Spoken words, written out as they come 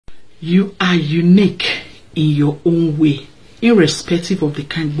You are unique in your own way, irrespective of the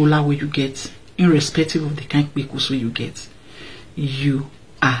kind bola where you get, irrespective of the kind pekus where you get. You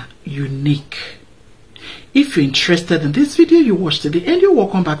are unique. If you're interested in this video you watched today, and you're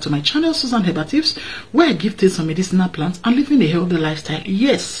welcome back to my channel, Susan Herbatives, where I give tips on medicinal plants and living a healthy lifestyle.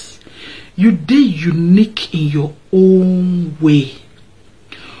 Yes, you dey unique in your own way.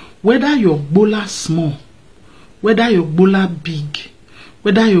 Whether your bola small, whether your bola big,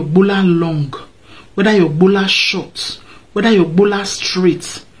 whether your bola long, whether your bola short, whether your bola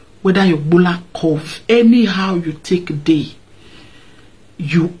straight, whether your bola curve, anyhow you take day,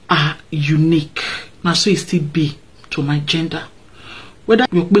 you are unique. Now so it still be to my gender. Whether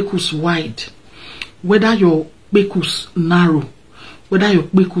your pekus wide, whether your pekus narrow, whether your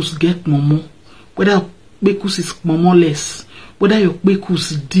pekus get momo, whether your pekus is momo-less, whether your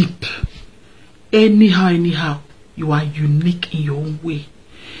pekus deep, anyhow, you are unique in your own way.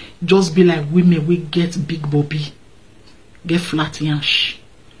 Just be like women we get big bobby, get flat yansh,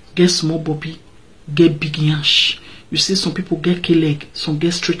 get small bobby, get big yansh. You see some people get K-leg, some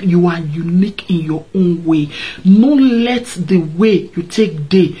get straight. You are unique in your own way. Don't let the way you take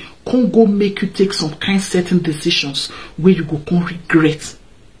day can't go make you take some kind certain decisions where you go can regret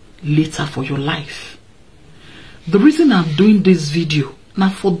later for your life. The reason I'm doing this video now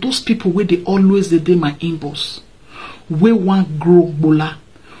for those people where they always they my inbox, where one grow bola,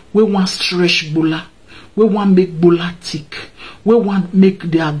 where one stretch bola, where one make bola thick, where one make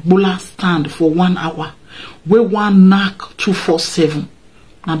their bola stand for 1 hour, where one knack 247.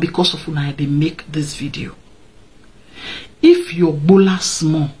 Now because of why they make this video. If your bola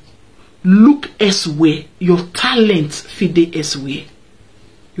small, look elsewhere. Your talent fit elsewhere.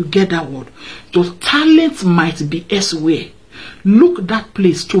 You get that word? Your talent might be elsewhere. Look that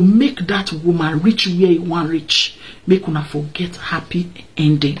place to make that woman reach where you want reach. Make una forget happy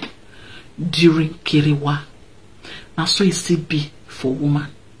ending during Kiriwa. Now so it still be for woman.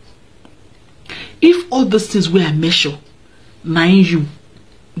 If all those things where I measure, now you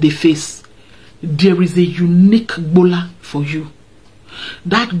the face, there is a unique bola for you.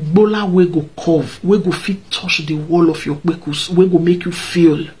 That bola will go curve, will go fit touch the wall of your pekus, will go make you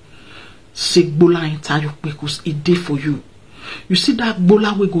feel sick bola enter your pekus. It day for you. You see that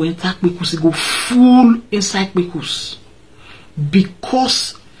bola will go enter pekus, it go full inside pekus.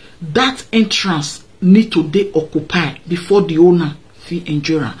 Because that entrance need to be occupied before the owner feel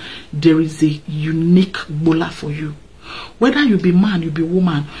endure. There is a unique bola for you. Whether you be man, you be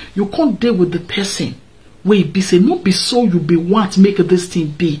woman, you can't deal with the person where it be say, not be so you be want make this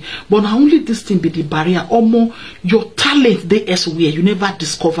thing be, but not only this thing be the barrier, or more your talent they elsewhere, you never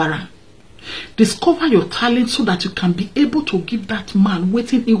discover it. Discover your talent so that you can be able to give that man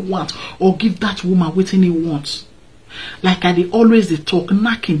waiting he wants, or give that woman waiting he wants. Like I always talk,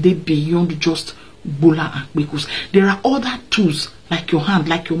 knocking they beyond just bola and because there are other tools like your hand,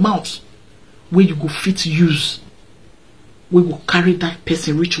 like your mouth, where you go fit use, where you go carry that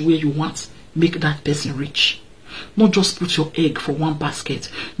person reach where you want, make that person rich. Not just put your egg for one basket.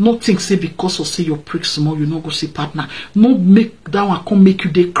 Not think say because of say your preek small you not go see partner. Not make that one come make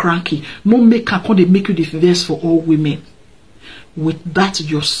you dey cranky. Not make her come they make you the verse for all women. With that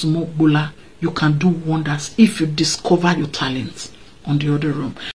your small bola, you can do wonders if you discover your talents on the other room.